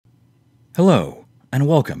Hello, and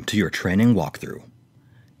welcome to your training walkthrough.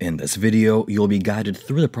 In this video, you'll be guided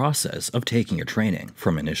through the process of taking your training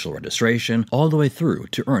from initial registration all the way through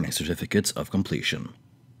to earning certificates of completion.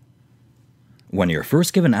 When you're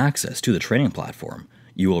first given access to the training platform,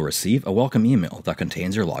 you will receive a welcome email that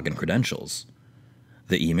contains your login credentials.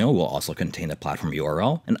 The email will also contain the platform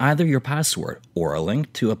URL and either your password or a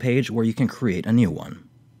link to a page where you can create a new one.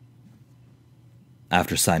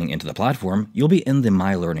 After signing into the platform, you'll be in the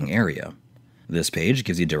My Learning area. This page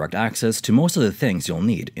gives you direct access to most of the things you'll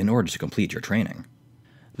need in order to complete your training.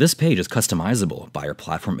 This page is customizable by your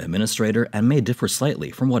platform administrator and may differ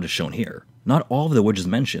slightly from what is shown here. Not all of the widgets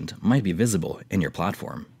mentioned might be visible in your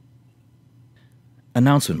platform.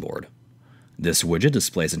 Announcement Board. This widget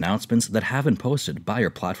displays announcements that have been posted by your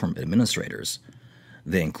platform administrators.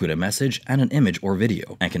 They include a message and an image or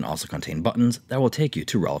video, and can also contain buttons that will take you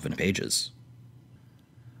to relevant pages.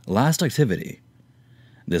 Last Activity.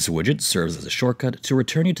 This widget serves as a shortcut to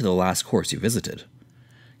return you to the last course you visited.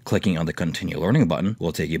 Clicking on the Continue Learning button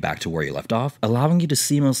will take you back to where you left off, allowing you to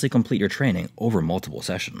seamlessly complete your training over multiple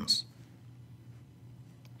sessions.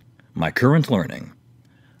 My Current Learning.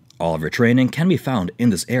 All of your training can be found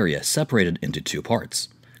in this area separated into two parts: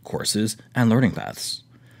 courses and learning paths.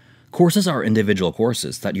 Courses are individual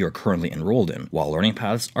courses that you are currently enrolled in, while learning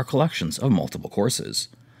paths are collections of multiple courses.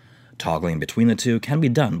 Toggling between the two can be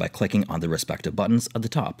done by clicking on the respective buttons at the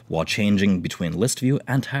top, while changing between List View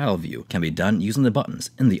and Title View can be done using the buttons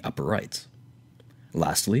in the upper right.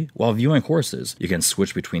 Lastly, while viewing courses, you can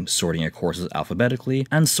switch between sorting your courses alphabetically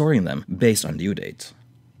and sorting them based on due date.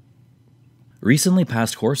 Recently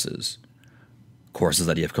passed courses. Courses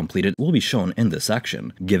that you have completed will be shown in this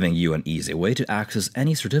section, giving you an easy way to access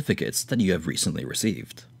any certificates that you have recently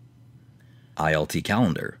received. ILT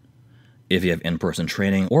Calendar. If you have in-person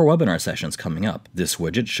training or webinar sessions coming up, this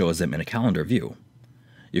widget shows them in a calendar view.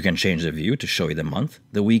 You can change the view to show you the month,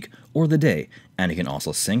 the week, or the day, and you can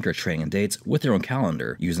also sync your training dates with your own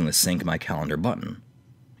calendar using the Sync My Calendar button.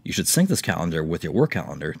 You should sync this calendar with your work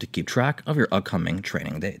calendar to keep track of your upcoming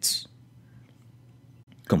training dates.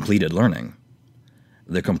 Completed Learning.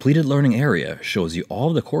 The Completed Learning area shows you all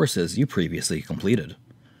of the courses you previously completed.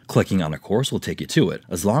 Clicking on a course will take you to it,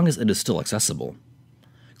 as long as it is still accessible.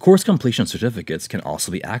 Course completion certificates can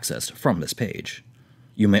also be accessed from this page.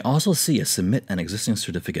 You may also see a Submit an Existing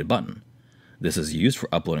Certificate button. This is used for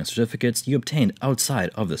uploading certificates you obtained outside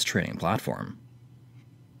of this training platform.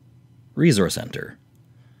 Resource Center.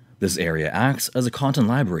 This area acts as a content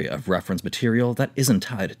library of reference material that isn't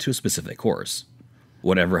tied to a specific course.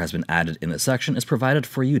 Whatever has been added in this section is provided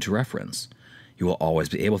for you to reference. You will always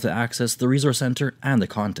be able to access the Resource Center and the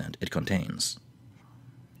content it contains.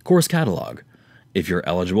 Course Catalog. If you're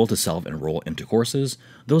eligible to self-enroll into courses,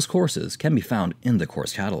 those courses can be found in the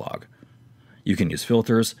course catalog. You can use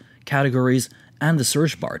filters, categories, and the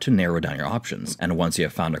search bar to narrow down your options, and once you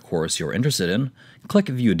have found a course you're interested in, click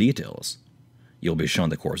View Details. You'll be shown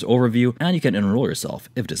the course overview, and you can enroll yourself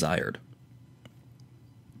if desired.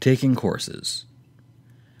 Taking courses.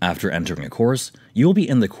 After entering a course, you'll be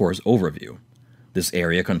in the course overview. This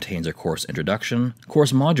area contains a course introduction,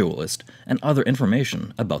 course module list, and other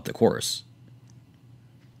information about the course.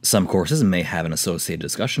 Some courses may have an associated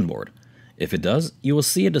discussion board. If it does, you will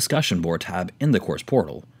see a discussion board tab in the course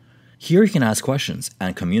portal. Here you can ask questions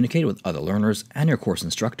and communicate with other learners and your course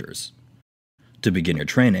instructors. To begin your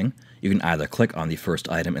training, you can either click on the first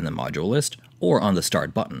item in the module list or on the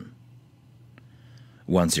Start button.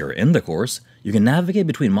 Once you're in the course, you can navigate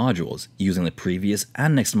between modules using the Previous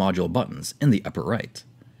and Next Module buttons in the upper right.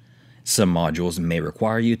 Some modules may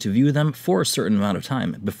require you to view them for a certain amount of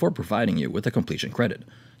time before providing you with a completion credit,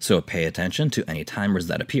 so pay attention to any timers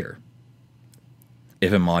that appear.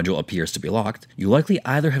 If a module appears to be locked, you likely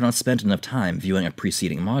either have not spent enough time viewing a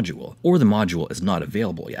preceding module, or the module is not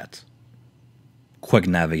available yet. Quick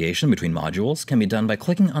navigation between modules can be done by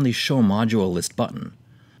clicking on the Show Module List button.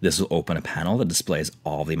 This will open a panel that displays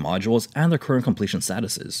all the modules and their current completion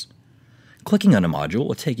statuses. Clicking on a module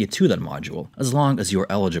will take you to that module, as long as you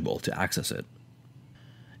are eligible to access it.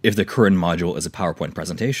 If the current module is a PowerPoint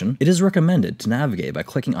presentation, it is recommended to navigate by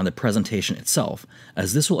clicking on the presentation itself,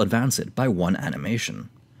 as this will advance it by one animation.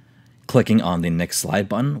 Clicking on the Next Slide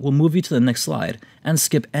button will move you to the next slide and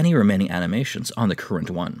skip any remaining animations on the current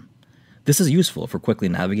one. This is useful for quickly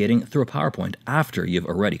navigating through a PowerPoint after you've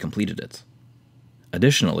already completed it.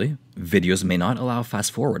 Additionally, videos may not allow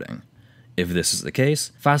fast forwarding. If this is the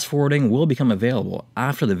case, fast forwarding will become available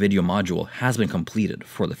after the video module has been completed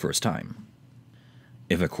for the first time.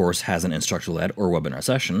 If a course has an Instructor-Led or webinar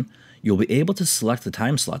session, you'll be able to select the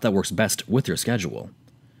time slot that works best with your schedule.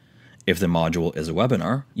 If the module is a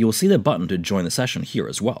webinar, you will see the button to join the session here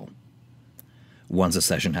as well. Once the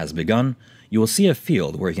session has begun, you will see a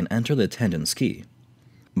field where you can enter the attendance key.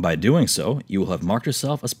 By doing so, you will have marked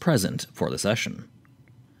yourself as present for the session.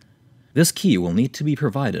 This key will need to be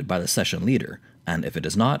provided by the session leader, and if it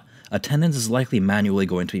is not, attendance is likely manually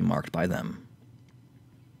going to be marked by them.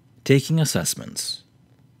 Taking assessments.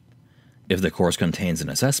 If the course contains an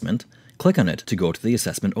assessment, click on it to go to the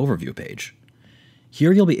assessment overview page.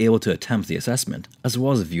 Here you'll be able to attempt the assessment as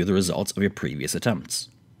well as view the results of your previous attempts.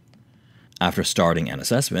 After starting an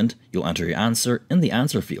assessment, you'll enter your answer in the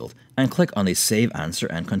answer field and click on the Save Answer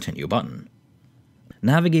and Continue button.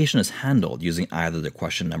 Navigation is handled using either the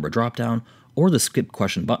question number dropdown or the Skip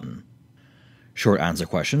Question button. Short answer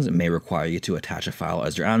questions may require you to attach a file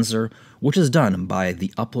as your answer, which is done by the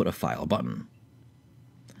Upload a File button.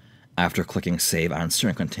 After clicking Save Answer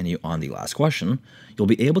and Continue on the last question, you'll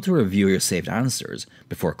be able to review your saved answers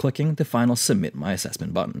before clicking the final Submit My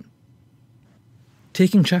Assessment button.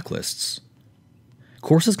 Taking checklists.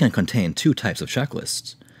 Courses can contain two types of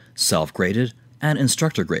checklists: self-graded and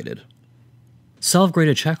instructor-graded.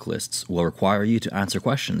 Self-graded checklists will require you to answer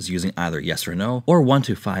questions using either yes or no or 1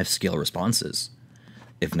 to 5 scale responses.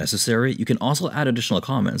 If necessary, you can also add additional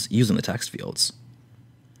comments using the text fields.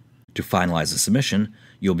 To finalize the submission,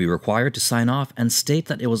 you'll be required to sign off and state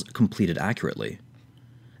that it was completed accurately.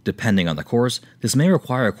 Depending on the course, this may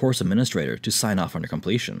require a course administrator to sign off on your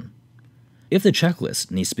completion. If the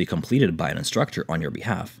checklist needs to be completed by an instructor on your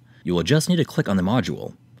behalf, you will just need to click on the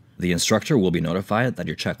module. The instructor will be notified that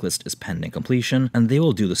your checklist is pending completion, and they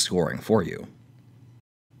will do the scoring for you.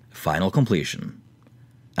 Final completion.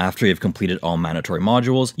 After you've completed all mandatory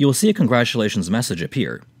modules, you will see a congratulations message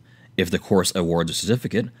appear. If the course awards a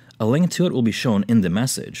certificate, a link to it will be shown in the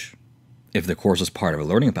message. If the course is part of a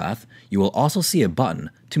learning path, you will also see a button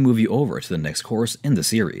to move you over to the next course in the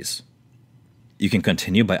series. You can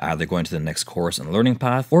continue by either going to the next course in the learning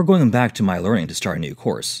path or going back to My Learning to start a new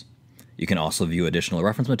course. You can also view additional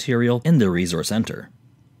reference material in the Resource Center.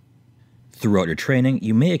 Throughout your training,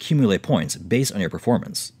 you may accumulate points based on your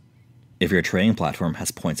performance. If your training platform has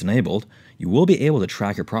points enabled, you will be able to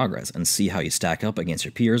track your progress and see how you stack up against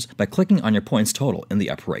your peers by clicking on your points total in the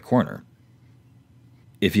upper right corner.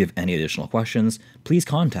 If you have any additional questions, please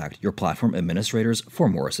contact your platform administrators for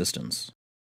more assistance.